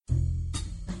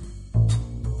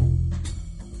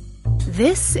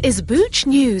This is Booch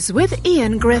News with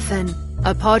Ian Griffin,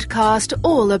 a podcast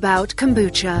all about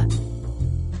kombucha.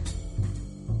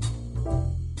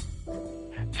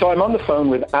 So I'm on the phone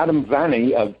with Adam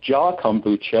Vanni of Jar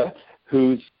Kombucha,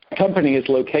 whose company is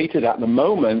located at the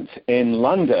moment in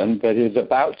London, but is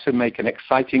about to make an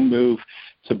exciting move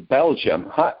to Belgium.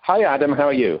 Hi, Adam. How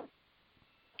are you?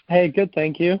 Hey, good.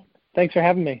 Thank you. Thanks for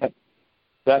having me.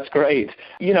 That's great.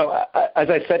 You know,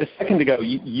 as I said a second ago,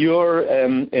 you're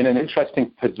in an interesting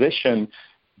position,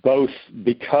 both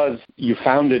because you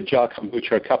founded Jar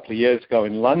Kombucha a couple of years ago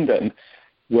in London,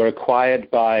 were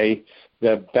acquired by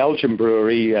the Belgian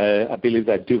brewery, I believe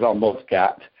they're Duvel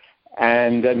Mousgat,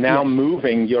 and are now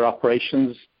moving your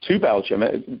operations to Belgium.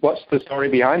 What's the story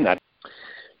behind that?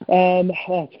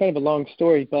 It's kind of a long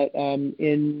story, but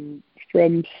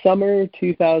from summer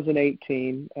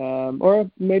 2018,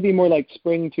 or maybe more like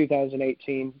spring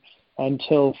 2018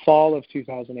 until fall of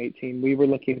 2018, we were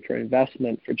looking for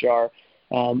investment for Jar.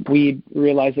 We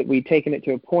realized that we'd taken it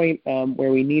to a point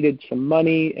where we needed some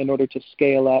money in order to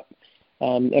scale up,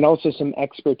 and also some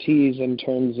expertise in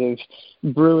terms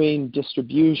of brewing,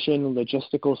 distribution,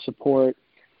 logistical support,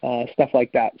 stuff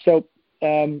like that. So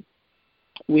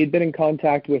we'd been in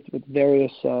contact with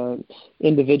various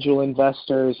individual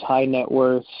investors, high net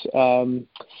worth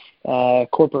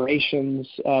corporations.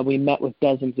 We met with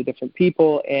dozens of different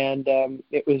people, and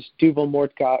it was Duvel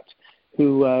Mousgat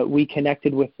who we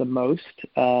connected with the most.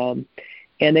 And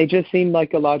they just seemed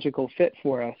like a logical fit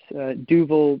for us.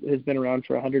 Duvel has been around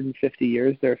for 150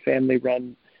 years. They're a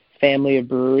family-run family of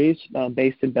breweries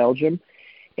based in Belgium.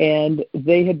 And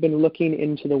they had been looking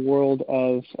into the world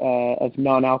of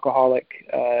non-alcoholic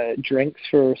drinks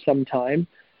for some time.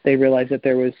 They realized that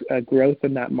there was growth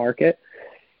in that market.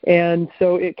 And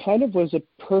so it kind of was a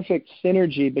perfect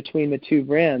synergy between the two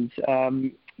brands.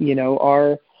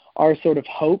 Our sort of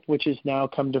hope, which has now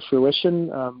come to fruition,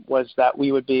 was that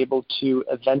we would be able to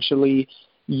eventually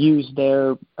use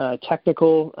their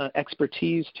technical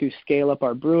expertise to scale up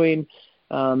our brewing,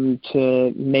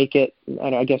 to make it,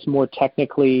 I guess, more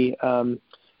technically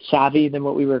savvy than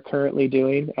what we were currently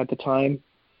doing at the time,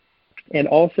 and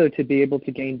also to be able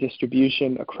to gain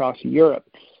distribution across Europe,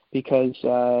 because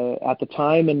at the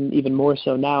time, and even more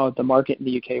so now, the market in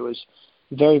the UK was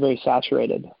very, very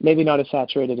saturated. Maybe not as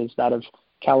saturated as that of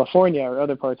California or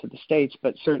other parts of the States,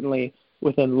 but certainly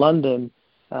within London,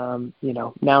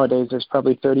 nowadays there's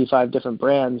probably 35 different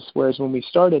brands, whereas when we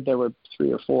started there were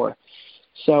 3 or 4.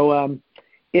 So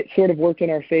it sort of worked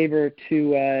in our favor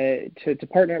to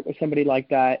partner up with somebody like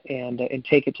that and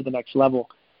take it to the next level.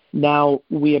 Now,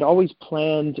 we had always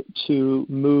planned to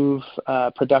move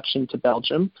production to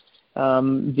Belgium.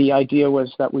 The idea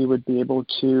was that we would be able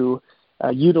to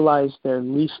utilize their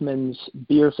Liefmans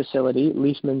beer facility.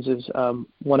 Liefmans is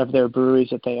one of their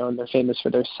breweries that they own. They're famous for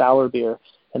their sour beer,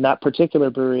 and that particular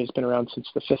brewery has been around since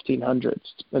the 1500s.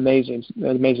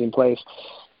 Amazing place.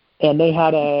 And they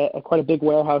had quite a big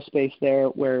warehouse space there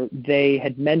where they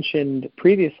had mentioned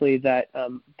previously that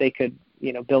they could,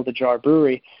 build a Jar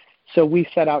brewery. So we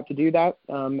set out to do that,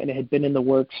 and it had been in the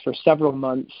works for several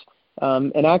months.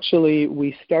 And actually,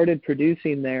 we started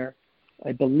producing there,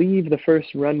 I believe the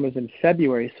first run was in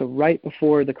February, so right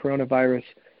before the coronavirus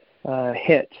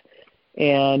hit.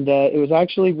 And it was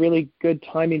actually really good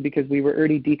timing because we were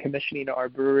already decommissioning our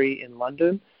brewery in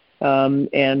London,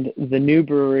 and the new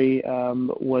brewery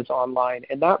was online.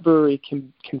 And that brewery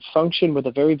can function with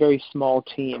a very, very small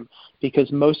team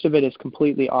because most of it is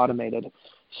completely automated.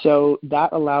 So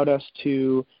that allowed us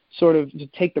to sort of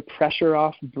take the pressure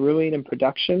off brewing and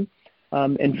production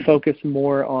and focus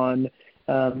more on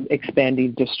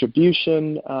expanding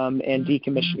distribution and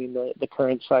decommissioning the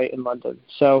current site in London.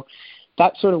 So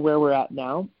that's sort of where we're at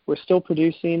now. We're still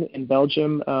producing in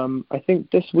Belgium. I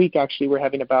think this week, actually, we're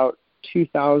having about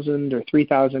 2,000 or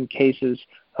 3,000 cases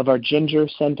of our ginger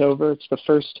sent over. It's the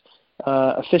first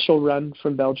official run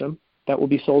from Belgium that will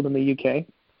be sold in the UK.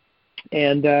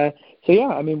 And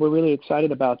we're really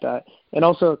excited about that. And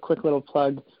also a quick little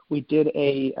plug, we did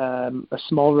a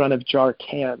small run of Jar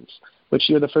cans, which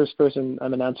you're the first person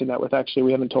I'm announcing that with. Actually,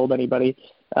 we haven't told anybody.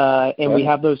 And we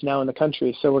have those now in the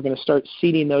country. So we're going to start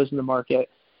seeding those in the market.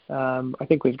 I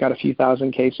think we've got a few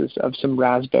thousand cases of some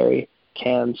raspberry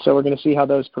cans. So we're going to see how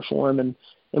those perform and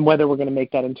whether we're going to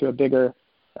make that into a bigger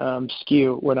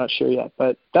SKU. We're not sure yet.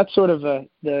 But that's sort of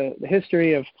the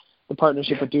history of the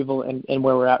partnership with Duvel and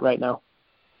where we're at right now.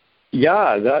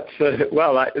 Yeah, that's,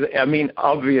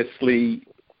 obviously,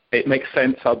 it makes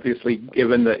sense, obviously,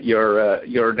 given that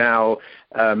you're now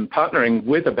partnering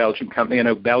with a Belgian company. I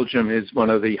know Belgium is one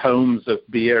of the homes of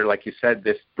beer, like you said,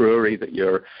 this brewery that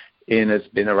you're in has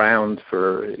been around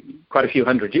for quite a few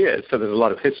hundred years, so there's a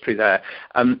lot of history there.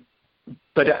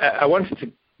 But I wanted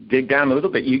to dig down a little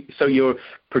bit. So you're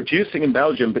producing in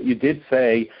Belgium, but you did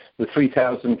say the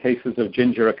 3,000 cases of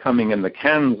ginger are coming and the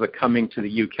cans are coming to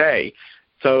the UK.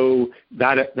 So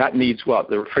that needs what?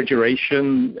 The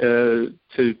refrigeration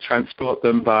to transport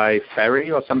them by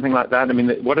ferry or something like that? I mean,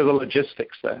 what are the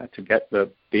logistics there to get the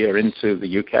beer into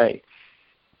the UK?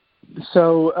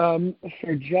 So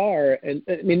for jar, and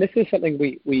I mean, this is something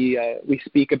we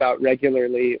speak about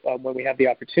regularly when we have the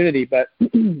opportunity, but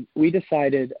we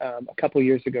decided a couple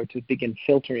years ago to begin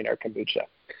filtering our kombucha.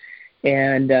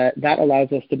 And that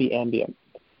allows us to be ambient.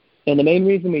 And the main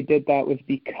reason we did that was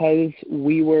because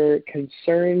we were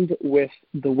concerned with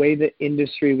the way the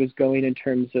industry was going in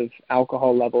terms of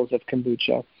alcohol levels of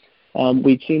kombucha.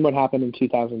 We'd seen what happened in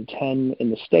 2010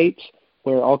 in the States,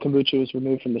 where all kombucha was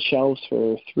removed from the shelves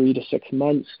for 3 to 6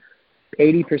 months.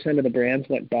 80% of the brands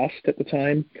went bust at the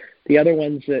time. The other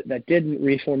ones that didn't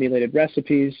reformulated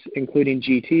recipes, including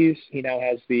GT's. He now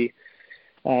has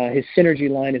his Synergy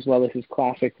line as well as his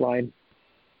Classic line.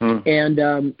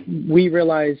 And we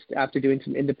realized after doing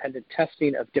some independent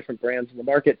testing of different brands in the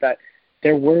market that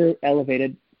there were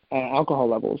elevated alcohol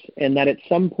levels and that at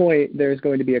some point there's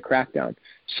going to be a crackdown.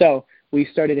 So we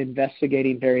started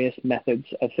investigating various methods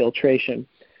of filtration.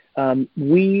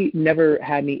 We never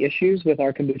had any issues with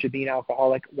our kombucha being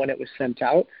alcoholic when it was sent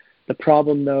out. The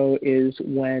problem, though, is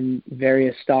when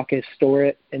various stockists store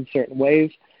it in certain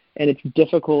ways, and it's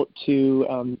difficult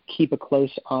to keep a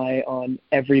close eye on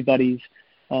everybody's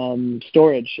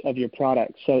storage of your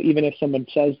product. So even if someone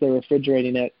says they're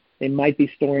refrigerating it, they might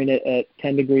be storing it at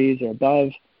 10 degrees or above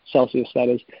Celsius, that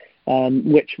is,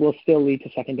 which will still lead to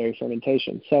secondary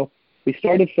fermentation. So we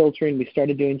started filtering. We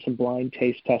started doing some blind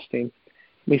taste testing.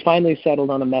 We finally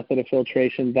settled on a method of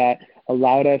filtration that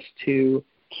allowed us to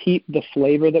keep the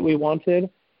flavor that we wanted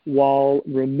while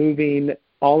removing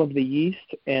all of the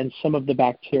yeast and some of the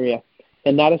bacteria.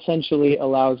 And that essentially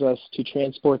allows us to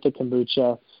transport the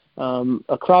kombucha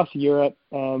across Europe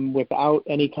without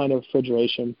any kind of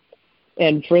refrigeration.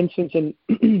 And for instance, in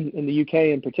the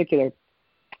UK in particular,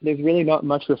 there's really not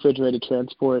much refrigerated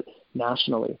transport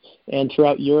nationally. And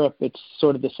throughout Europe, it's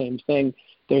sort of the same thing.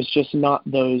 There's just not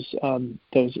those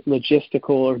logistical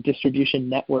or distribution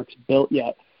networks built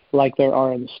yet like there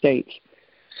are in the States.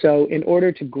 So in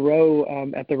order to grow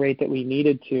at the rate that we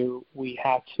needed to, we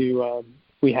had to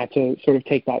sort of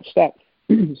take that step.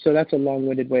 So that's a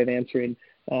long-winded way of answering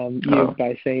you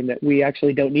by saying that we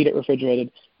actually don't need it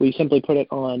refrigerated. We simply put it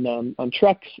on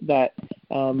trucks that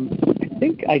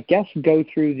I guess go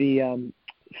through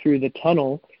the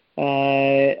tunnel,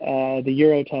 the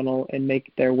Eurotunnel, and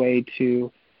make their way to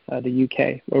the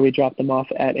UK, where we drop them off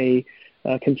at a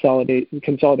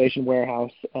consolidation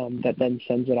warehouse that then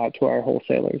sends it out to our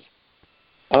wholesalers.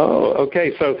 Oh,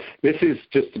 okay. So this is,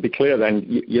 just to be clear then,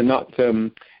 you're not,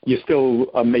 you still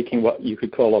are making what you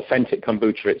could call authentic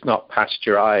kombucha. It's not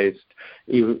pasteurized.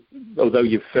 Although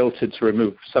you've filtered to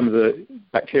remove some of the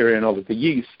bacteria and all of the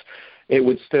yeast, it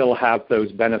would still have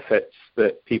those benefits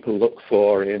that people look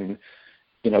for in,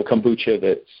 kombucha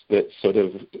that sort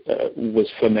of was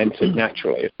fermented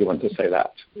naturally, if you want to say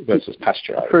that, versus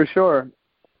pasteurized. For sure.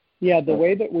 Yeah, the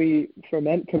way that we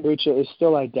ferment kombucha is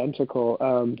still identical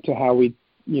to how we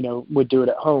would do it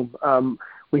at home.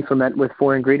 We ferment with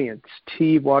 4 ingredients: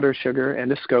 tea, water, sugar,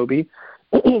 and a SCOBY.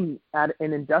 At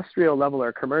an industrial level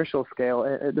or commercial scale,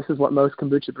 this is what most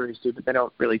kombucha breweries do, but they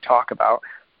don't really talk about,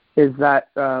 is that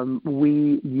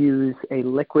we use a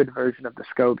liquid version of the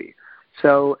SCOBY.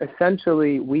 So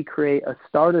essentially, we create a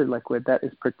starter liquid that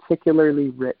is particularly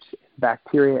rich in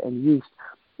bacteria and yeast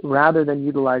rather than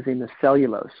utilizing the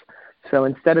cellulose. So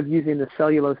instead of using the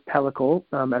cellulose pellicle,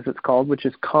 as it's called, which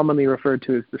is commonly referred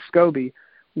to as the SCOBY,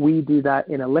 we do that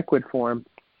in a liquid form,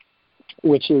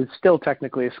 which is still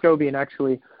technically a SCOBY, and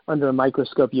actually under a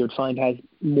microscope you would find has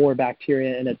more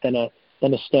bacteria in it than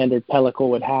a standard pellicle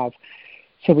would have.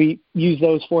 So we use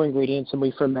those 4 ingredients, and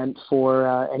we ferment for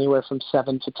anywhere from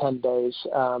 7 to 10 days.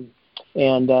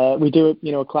 And we do it,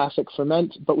 a classic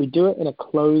ferment, but we do it in a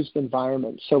closed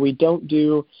environment. So we don't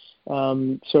do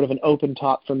sort of an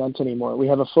open-top ferment anymore. We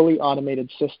have a fully automated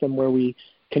system where we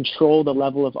control the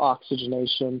level of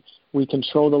oxygenation, we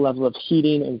control the level of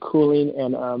heating and cooling,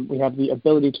 and we have the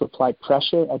ability to apply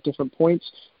pressure at different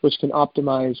points, which can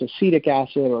optimize acetic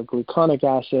acid or gluconic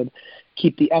acid,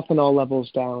 keep the ethanol levels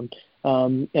down,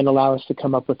 and allow us to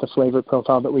come up with the flavor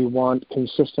profile that we want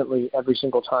consistently every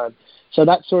single time. So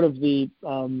that's sort of the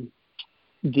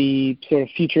sort of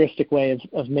futuristic way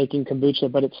of making kombucha,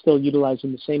 but it's still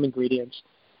utilizing the same ingredients.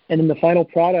 And then the final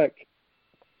product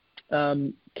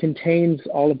contains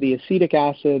all of the acetic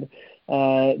acid,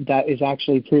 that is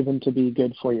actually proven to be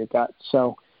good for your gut.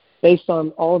 So based on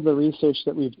all of the research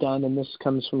that we've done, and this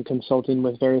comes from consulting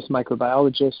with various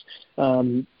microbiologists,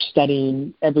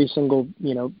 studying every single,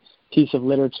 piece of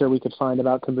literature we could find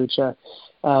about kombucha,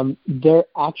 there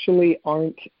actually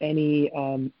aren't any,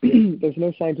 there's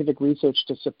no scientific research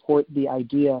to support the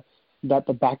idea that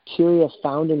the bacteria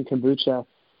found in kombucha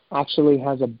actually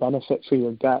has a benefit for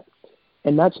your gut.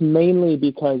 And that's mainly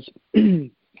because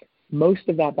most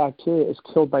of that bacteria is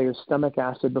killed by your stomach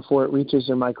acid before it reaches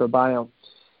your microbiome.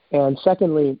 And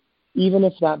secondly, even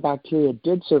if that bacteria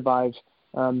did survive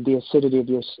the acidity of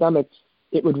your stomach,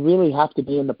 it would really have to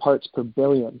be in the parts per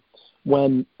billion.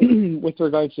 When, with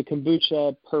regards to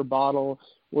kombucha per bottle,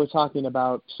 we're talking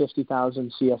about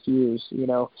 50,000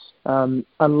 CFUs,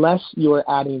 unless you're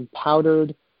adding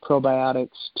powdered probiotics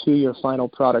to your final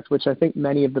product, which I think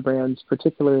many of the brands,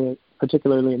 particularly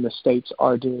in the States,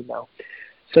 are doing now.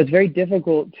 So it's very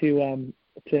difficult to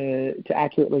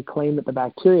accurately claim that the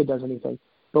bacteria does anything.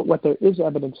 But what there is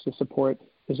evidence to support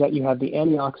is that you have the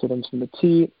antioxidants from the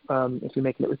tea. If you're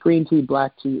making it with green tea,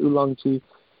 black tea, oolong tea,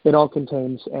 it all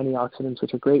contains antioxidants,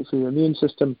 which are great for your immune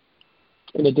system.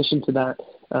 In addition to that,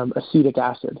 acetic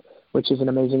acid, which is an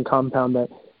amazing compound that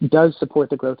does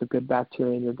support the growth of good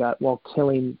bacteria in your gut while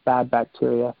killing bad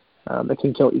bacteria. It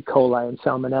can kill E. coli and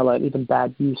salmonella and even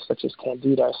bad yeast such as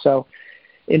candida. So,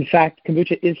 in fact,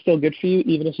 kombucha is still good for you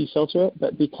even if you filter it,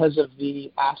 but because of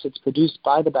the acids produced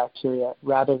by the bacteria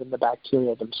rather than the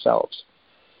bacteria themselves.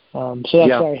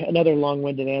 Sorry, another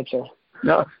long-winded answer.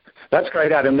 No, that's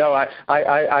great, Adam. No,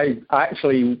 I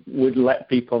actually would let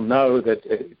people know that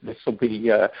this will be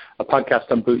a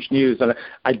podcast on Booch News, and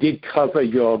I did cover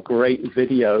your great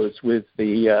videos with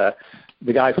the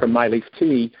guy from My Leaf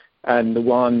Tea, and the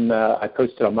one I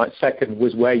posted on March 2nd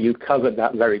was where you covered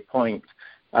that very point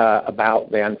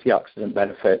about the antioxidant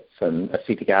benefits and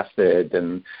acetic acid,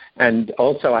 and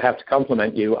also I have to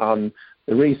compliment you on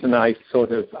the reason I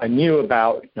knew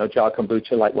about Jar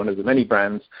Kombucha, like one of the many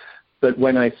brands. But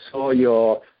when I saw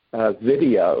your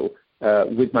video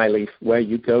with My Leaf, where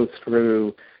you go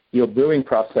through your brewing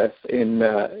process in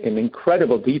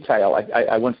incredible detail,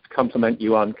 I wanted to compliment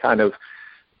you on kind of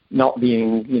not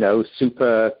being,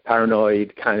 super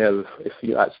paranoid, kind of,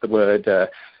 that's the word,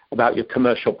 about your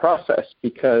commercial process,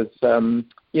 because,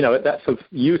 that's of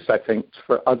use, I think,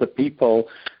 for other people,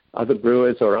 other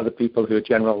brewers or other people who are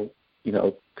general,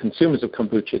 consumers of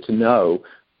kombucha to know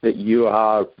that you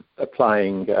are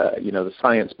applying, the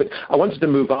science. But I wanted to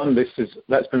move on.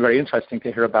 That's been very interesting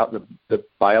to hear about the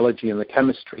biology and the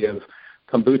chemistry of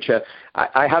kombucha.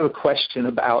 I have a question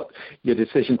about your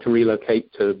decision to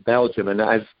relocate to Belgium. And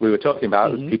as we were talking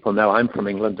about, as people know, I'm from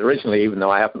England originally, even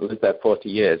though I haven't lived there 40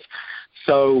 years.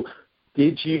 So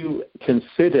did you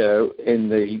consider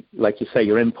like you say,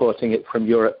 you're importing it from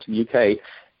Europe to the UK,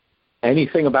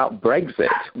 anything about Brexit?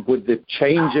 Would the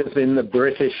changes in the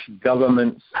British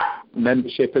government's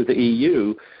membership of the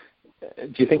EU,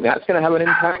 do you think that's going to have an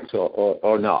impact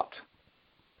or not?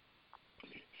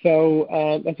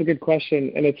 So that's a good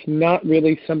question, and it's not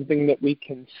really something that we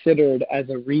considered as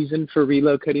a reason for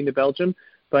relocating to Belgium,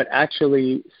 but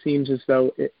actually seems as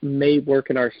though it may work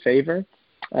in our favor.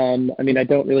 I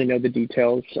don't really know the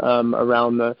details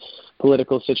around the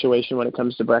political situation when it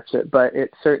comes to Brexit, but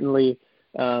it certainly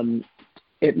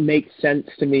it makes sense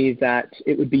to me that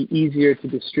it would be easier to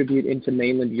distribute into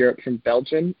mainland Europe from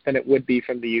Belgium than it would be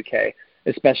from the UK,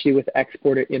 especially with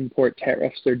export or import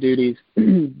tariffs or duties,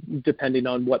 depending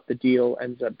on what the deal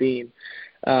ends up being.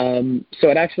 So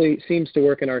it actually seems to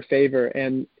work in our favor.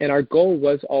 And our goal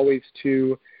was always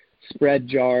to spread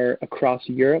Jar across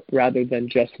Europe rather than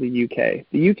just the UK.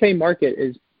 The UK market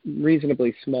is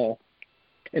reasonably small,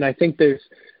 and I think there's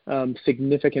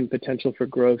significant potential for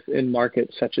growth in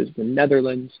markets such as the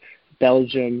Netherlands,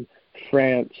 Belgium,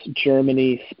 France,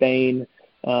 Germany, Spain,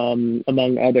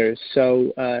 among others.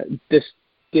 So this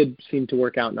did seem to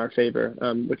work out in our favor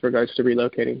with regards to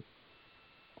relocating.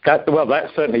 That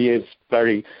certainly is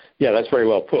that's very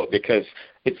well put, because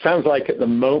it sounds like at the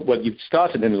moment, you've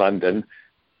started in London,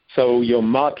 so your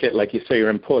market, like you say, you're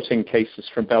importing cases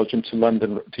from Belgium to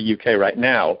London to UK right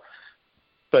now.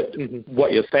 But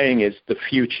what you're saying is the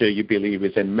future, you believe,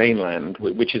 is in mainland,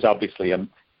 which is obviously a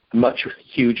much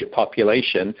huger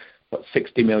population,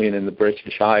 60 million in the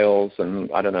British Isles, and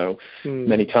I don't know,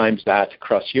 many times that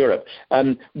across Europe.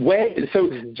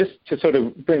 Just to sort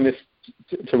of bring this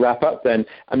to wrap up then,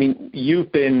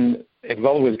 you've been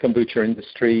involved with the kombucha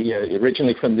industry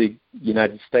originally from the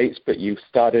United States, but you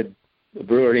started a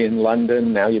brewery in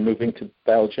London, now you're moving to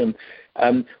Belgium.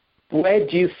 Where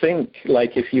do you think,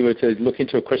 like if you were to look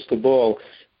into a crystal ball,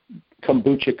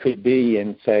 kombucha could be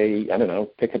in, say, I don't know,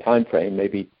 pick a time frame,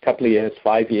 maybe a couple of years,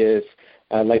 5 years.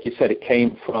 Like you said, it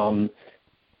came from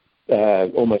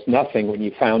almost nothing when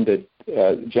you founded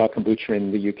Jar Kombucha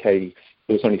in the UK.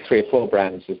 There was only 3 or 4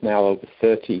 brands. There's now over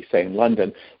 30, say, in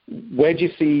London. Where do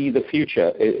you see the future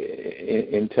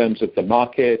in terms of the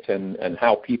market and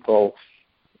how people,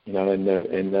 in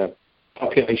the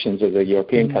populations of the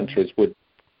European countries would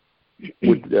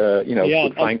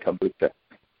find kombucha?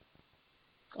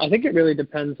 I think it really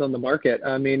depends on the market.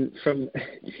 I mean,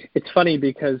 it's funny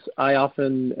because I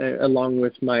often, along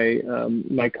with my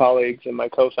colleagues and my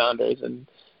co-founders and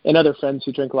other friends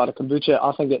who drink a lot of kombucha,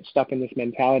 often get stuck in this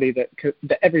mentality that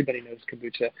everybody knows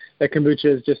kombucha, that kombucha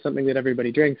is just something that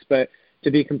everybody drinks. But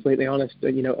to be completely honest,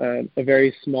 a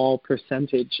very small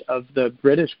percentage of the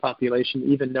British population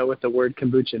even know what the word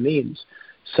kombucha means.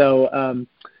 So,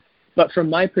 but from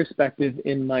my perspective,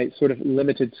 in my sort of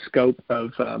limited scope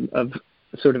of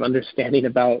sort of understanding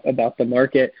about the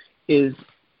market, is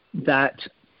that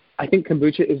I think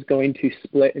kombucha is going to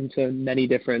split into many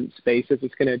different spaces.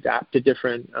 It's going to adapt to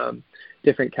different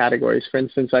categories. For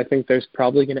instance, I think there's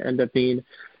probably going to end up being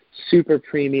super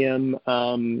premium,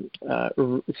 rare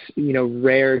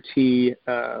tea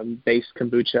based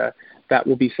kombucha that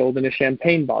will be sold in a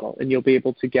champagne bottle, and you'll be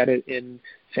able to get it in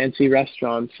fancy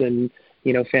restaurants and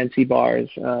fancy bars.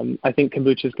 I think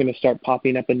kombucha is going to start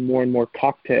popping up in more and more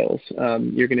cocktails.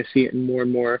 You're going to see it in more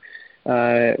and more,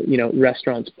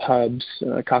 restaurants, pubs,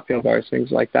 cocktail bars, things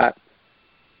like that.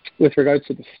 With regards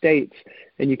to the States,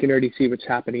 and you can already see what's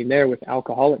happening there with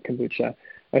alcoholic kombucha,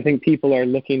 I think people are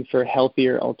looking for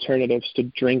healthier alternatives to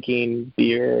drinking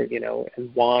beer,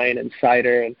 and wine and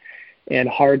cider, and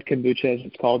hard kombucha, as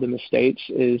it's called in the States,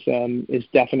 is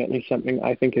definitely something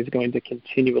I think is going to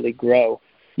continually grow.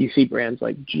 You see brands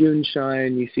like June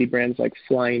Shine, you see brands like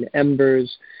Flying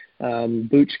Embers,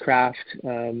 Boochcraft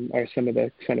are some of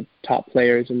the kind of top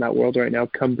players in that world right now,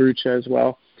 kombucha as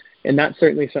well. And that's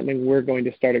certainly something we're going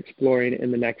to start exploring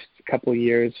in the next couple of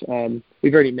years.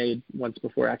 We've already made once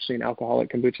before, actually, an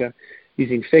alcoholic kombucha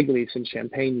using fig leaves and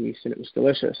champagne yeast, and it was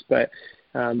delicious. But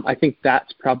I think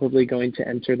that's probably going to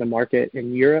enter the market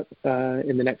in Europe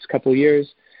in the next couple of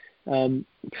years.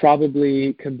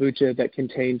 Probably kombucha that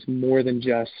contains more than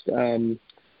just,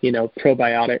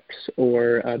 probiotics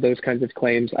or those kinds of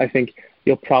claims. I think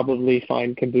you'll probably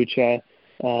find kombucha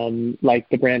like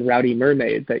the brand Rowdy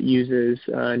Mermaid that uses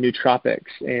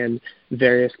nootropics and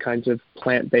various kinds of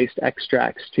plant-based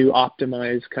extracts to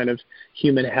optimize kind of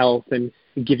human health and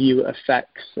give you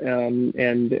effects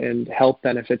and health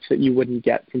benefits that you wouldn't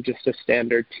get from just a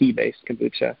standard tea-based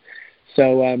kombucha.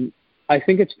 So I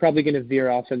think it's probably going to veer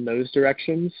off in those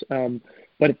directions.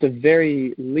 But at the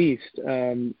very least,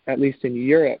 at least in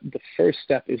Europe, the first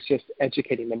step is just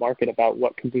educating the market about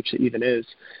what kombucha even is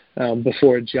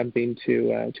before jumping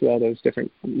to all those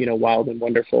different, wild and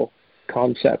wonderful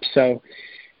concepts. So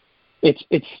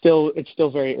it's still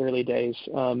very early days.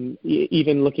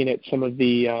 Even looking at some of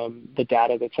the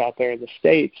data that's out there in the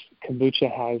States, kombucha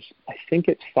has, I think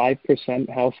it's 5%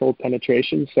 household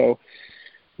penetration. So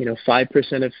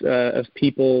 5% of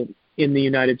people in the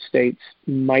United States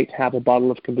might have a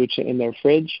bottle of kombucha in their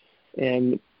fridge,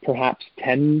 and perhaps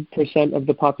 10% of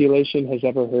the population has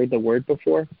ever heard the word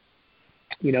before.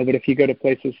 But if you go to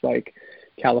places like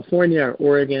California or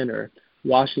Oregon or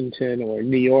Washington or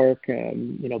New York,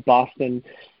 Boston,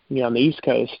 on the East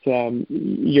Coast,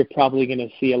 you're probably going to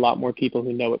see a lot more people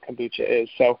who know what kombucha is.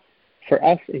 So for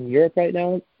us in Europe right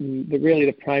now,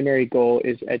 the primary goal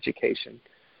is education.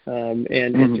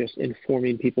 And just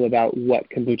informing people about what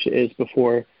kombucha is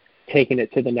before taking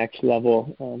it to the next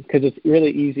level. Because it's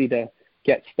really easy to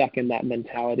get stuck in that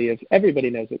mentality of everybody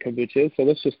knows what kombucha is, so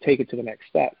let's just take it to the next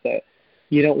step. That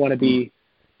you don't want to be,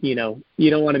 you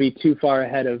don't want to be too far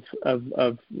ahead of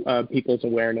people's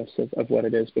awareness of what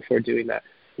it is before doing that.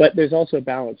 But there's also a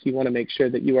balance. You want to make sure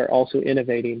that you are also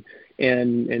innovating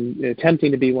and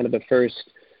attempting to be one of the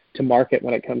first to market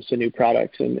when it comes to new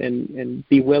products, and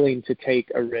be willing to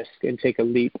take a risk and take a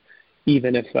leap,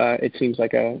 even if it seems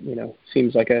like a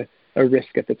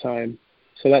risk at the time.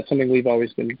 So that's something we've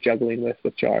always been juggling with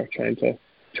Jar, trying to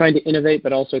innovate,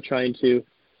 but also trying to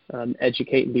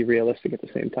educate and be realistic at the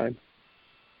same time.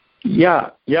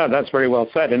 Yeah, that's very well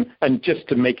said. And just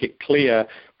to make it clear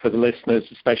for the listeners,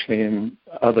 especially in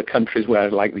other countries where,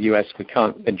 like the US, we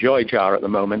can't enjoy Jar at the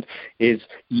moment, is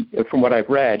from what I've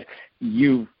read,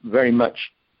 you very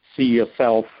much see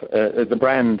yourself, the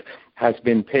brand has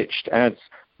been pitched as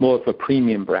more of a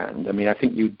premium brand. I mean, I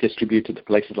think you distributed to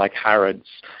places like Harrods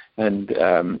and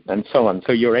so on.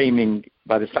 So you're aiming,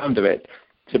 by the sound of it,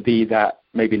 to be that,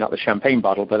 maybe not the champagne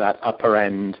bottle, but that upper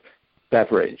end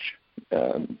beverage.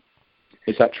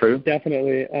 Is that true?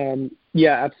 Definitely.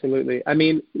 Yeah, absolutely. I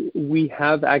mean, we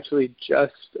have actually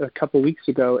just a couple weeks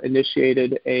ago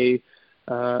initiated a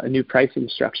new pricing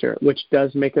structure, which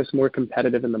does make us more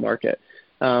competitive in the market.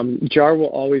 Jar will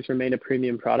always remain a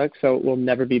premium product, so it will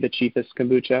never be the cheapest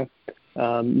kombucha,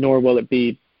 nor will it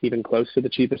be even close to the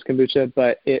cheapest kombucha,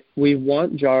 but we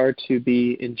want Jar to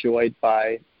be enjoyed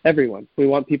by everyone. We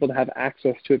want people to have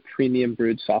access to a premium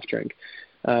brewed soft drink.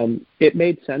 It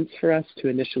made sense for us to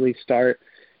initially start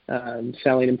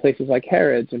selling in places like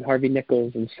Harrods and Harvey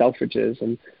Nichols and Selfridges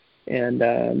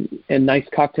and nice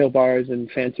cocktail bars and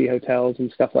fancy hotels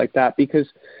and stuff like that, because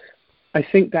I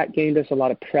think that gained us a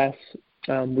lot of press.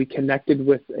 We connected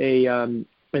with an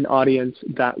audience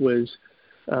that was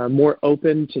more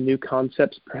open to new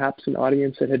concepts, perhaps an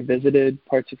audience that had visited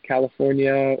parts of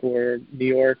California or New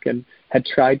York and had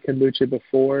tried kombucha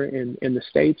before in the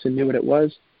States and knew what it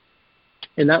was.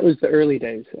 And that was the early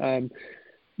days.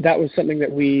 That was something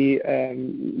that we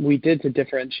did to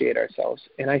differentiate ourselves.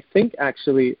 And I think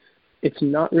actually it's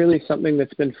not really something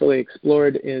that's been fully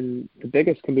explored in the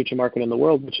biggest kombucha market in the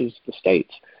world, which is the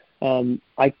States.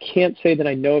 I can't say that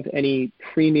I know of any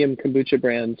premium kombucha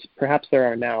brands. Perhaps there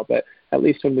are now, but at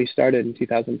least when we started in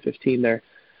 2015,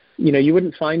 you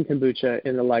wouldn't find kombucha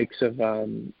in the likes of,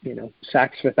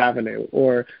 Saks Fifth Avenue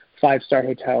or five-star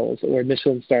hotels or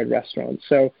Michelin-starred restaurants.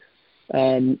 So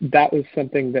that was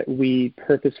something that we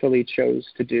purposefully chose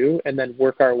to do, and then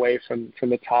work our way from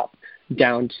the top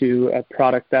down to a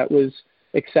product that was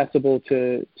accessible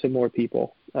to more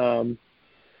people. So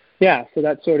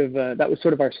that's that was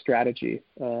sort of our strategy.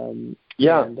 I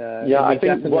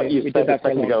think what you said a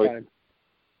second ago.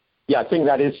 Yeah, I think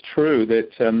that is true,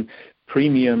 that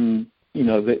premium,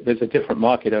 there's a different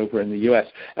market over in the U.S.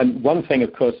 And one thing,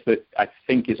 of course, that I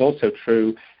think is also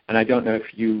true, and I don't know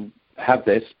if you have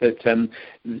this, but to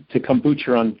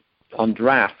kombucha on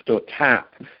draft or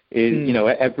tap is,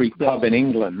 every pub in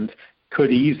England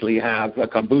could easily have a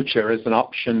kombucha as an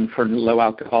option for low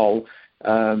alcohol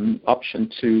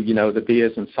option to, the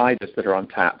beers and ciders that are on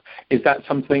tap. Is that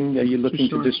something, are you looking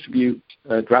to distribute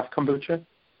draft kombucha?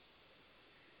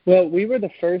 Well, we were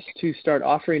the first to start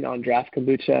offering on draft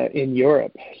kombucha in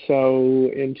Europe.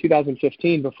 So in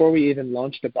 2015, before we even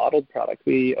launched a bottled product,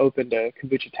 we opened a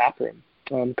kombucha tap room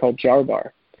called Jar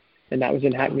Bar. And that was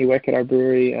in Hackney Wick at our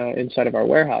brewery inside of our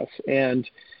warehouse. And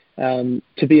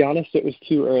to be honest, it was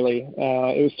too early.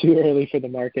 It was too early for the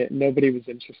market. Nobody was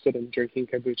interested in drinking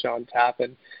kombucha on tap.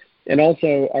 And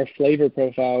also our flavor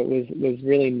profile was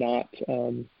really not,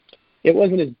 it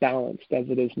wasn't as balanced as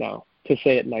it is now, to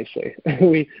say it nicely.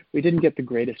 We didn't get the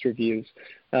greatest reviews.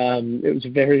 It was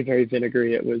very, very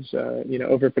vinegary. It was,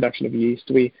 overproduction of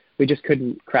yeast. We just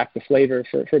couldn't crack the flavor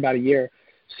for about a year.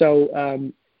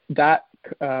 So that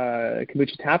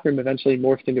kombucha tap room eventually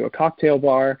morphed into a cocktail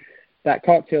bar. That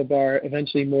cocktail bar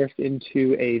eventually morphed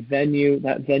into a venue.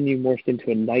 That venue morphed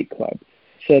into a nightclub.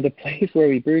 So the place where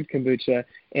we brewed kombucha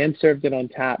and served it on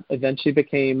tap eventually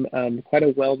became quite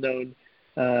a well-known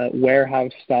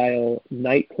warehouse-style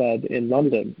nightclub in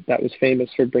London that was famous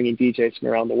for bringing DJs from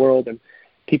around the world, and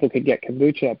people could get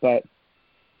kombucha. But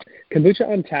kombucha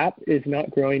on tap is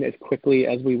not growing as quickly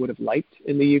as we would have liked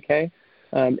in the UK.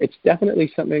 It's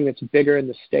definitely something that's bigger in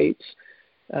the States,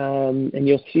 and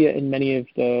you'll see it in many of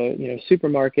the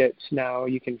supermarkets now.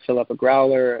 You can fill up a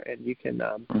growler, and you can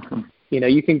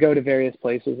you can go to various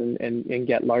places and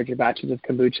get larger batches of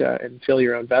kombucha and fill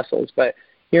your own vessels. But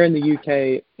here in the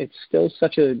UK, it's still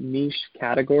such a niche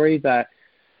category that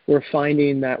we're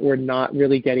finding that we're not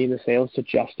really getting the sales to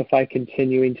justify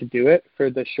continuing to do it for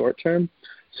the short term.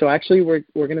 So actually, we're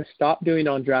going to stop doing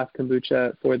on draft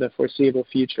kombucha for the foreseeable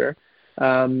future,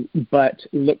 but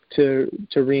look to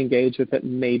re-engage with it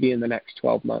maybe in the next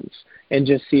 12 months and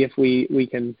just see if we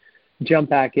can jump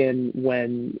back in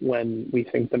when we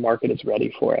think the market is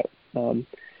ready for it.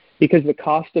 Because the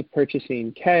cost of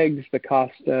purchasing kegs, the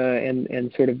cost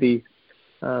and sort of the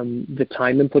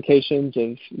time implications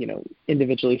of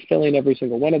individually filling every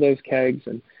single one of those kegs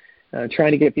and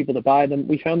trying to get people to buy them,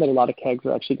 we found that a lot of kegs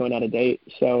are actually going out of date.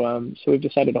 So we've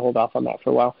decided to hold off on that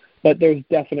for a while. But there's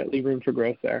definitely room for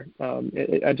growth there.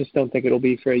 I just don't think it'll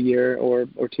be for a year or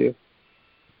two.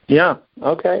 Yeah.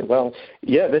 Okay. Well,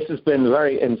 yeah, this has been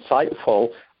very insightful.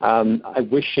 I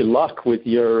wish you luck with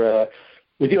your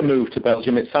move to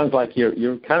Belgium. It sounds like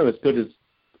you're kind of as good as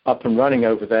up and running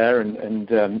over there, and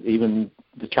even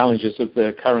the challenges of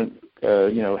the current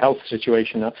health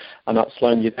situation are not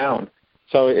slowing you down.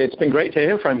 So it's been great to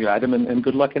hear from you, Adam, and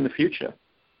good luck in the future.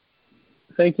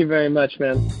 Thank you very much,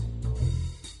 man.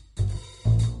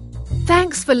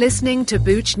 Thanks for listening to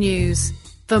Booch News.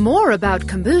 For more about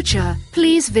kombucha,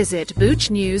 please visit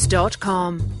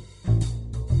boochnews.com.